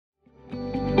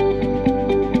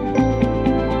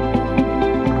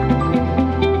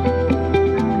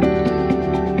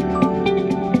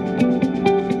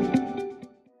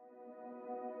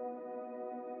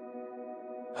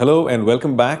Hello and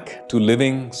welcome back to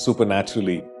Living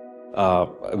Supernaturally.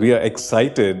 We are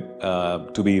excited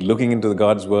to be looking into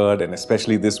God's Word, and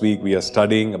especially this week we are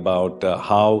studying about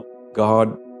how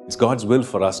it's God's will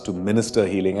for us to minister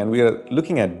healing, and we are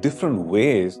looking at different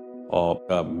ways or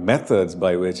methods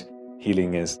by which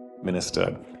healing is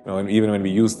ministered. And even when we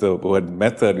use the word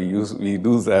method, we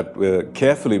do that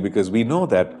carefully, because we know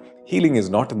that healing is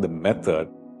not in the method,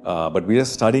 but we are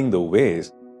studying the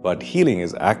ways. But healing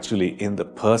is actually in the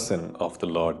person of the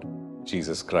Lord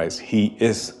Jesus Christ. He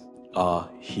is our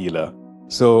healer.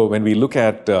 So when we look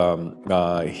at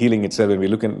healing itself, when we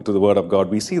look into the Word of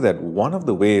God, we see that one of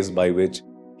the ways by which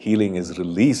healing is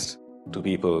released to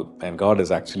people, and God has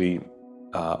actually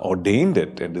ordained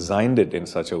it and designed it in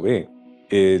such a way,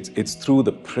 it's through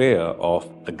the prayer of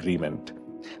agreement.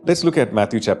 Let's look at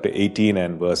Matthew chapter 18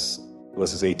 and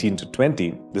verses 18 to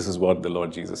 20. This is what the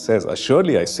Lord Jesus says.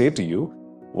 "Assuredly I say to you,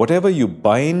 whatever you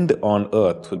bind on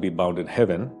earth will be bound in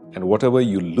heaven, and whatever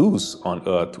you loose on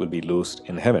earth will be loosed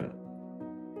in heaven."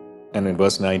 And in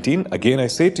verse 19, "Again I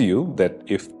say to you that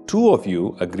if two of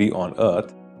you agree on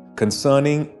earth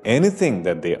concerning anything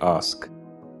that they ask,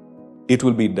 it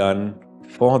will be done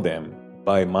for them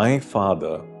by my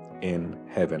Father in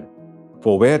heaven.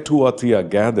 For where two or three are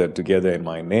gathered together in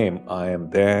my name, I am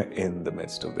there in the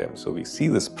midst of them." So we see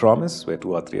this promise, where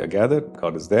two or three are gathered,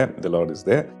 God is there, the Lord is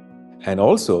there. And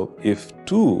also, if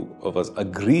two of us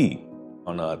agree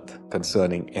on earth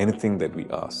concerning anything that we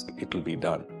ask, it will be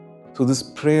done. So this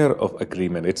prayer of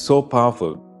agreement, it's so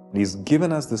powerful. He's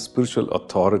given us the spiritual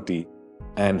authority,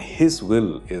 and His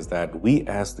will is that we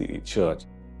as the church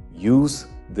use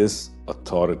this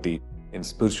authority in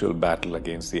spiritual battle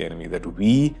against the enemy. That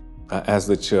we as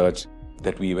the church,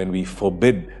 when we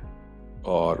forbid,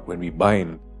 or when we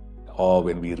bind, or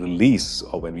when we release,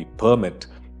 or when we permit,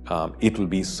 it will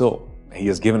be so. He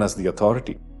has given us the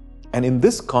authority. And in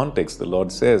this context, the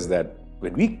Lord says that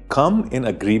when we come in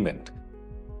agreement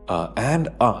and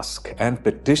ask and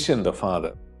petition the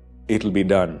Father, it will be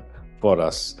done for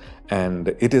us.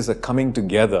 And it is a coming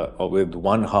together with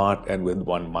one heart and with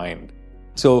one mind.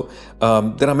 So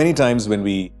there are many times when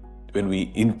we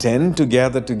intend to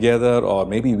gather together, or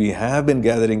maybe we have been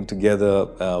gathering together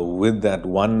with that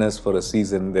oneness for a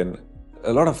season, then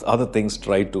a lot of other things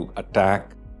try to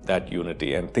attack that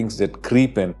unity, and things that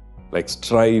creep in, like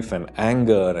strife and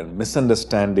anger and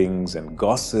misunderstandings and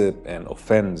gossip and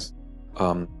offense.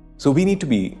 So we need to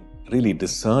be really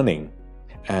discerning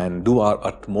and do our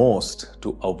utmost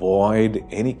to avoid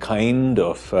any kind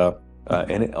of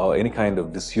any kind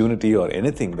of disunity or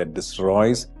anything that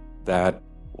destroys that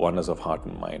oneness of heart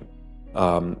and mind.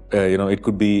 It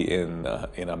could be in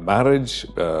a marriage,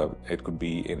 it could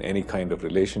be in any kind of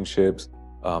relationships.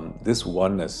 This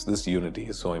oneness, this unity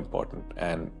is so important,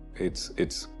 and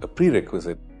it's a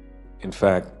prerequisite, in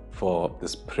fact, for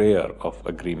this prayer of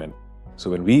agreement. So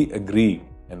when we agree,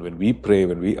 and when we pray,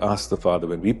 when we ask the Father,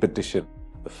 when we petition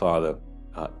the Father,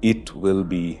 it will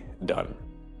be done.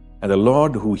 And the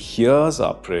Lord, who hears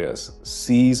our prayers,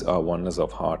 sees our oneness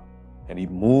of heart, and He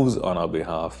moves on our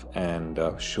behalf and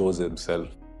shows Himself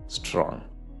strong.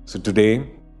 So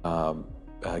today,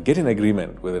 get in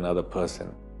agreement with another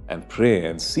person and pray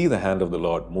and see the hand of the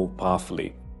Lord move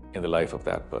powerfully in the life of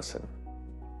that person.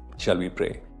 Shall we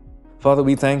pray? Father,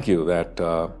 we thank You that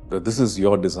this is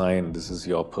Your design, this is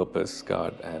Your purpose,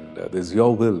 God, and this is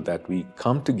Your will that we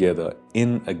come together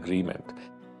in agreement.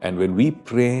 And when we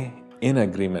pray in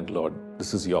agreement, Lord,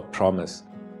 this is Your promise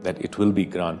that it will be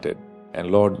granted.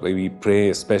 And Lord, we pray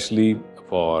especially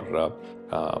for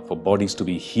bodies to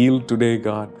be healed today,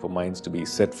 God, for minds to be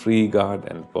set free,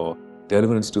 God, and for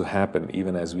deliverance to happen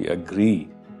even as we agree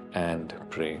and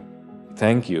pray.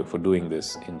 Thank You for doing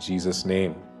this in Jesus'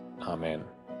 name. Amen.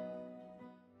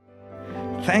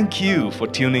 Thank you for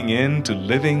tuning in to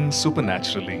Living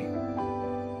Supernaturally.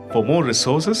 For more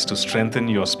resources to strengthen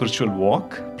your spiritual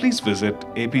walk, please visit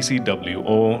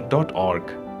apcwo.org.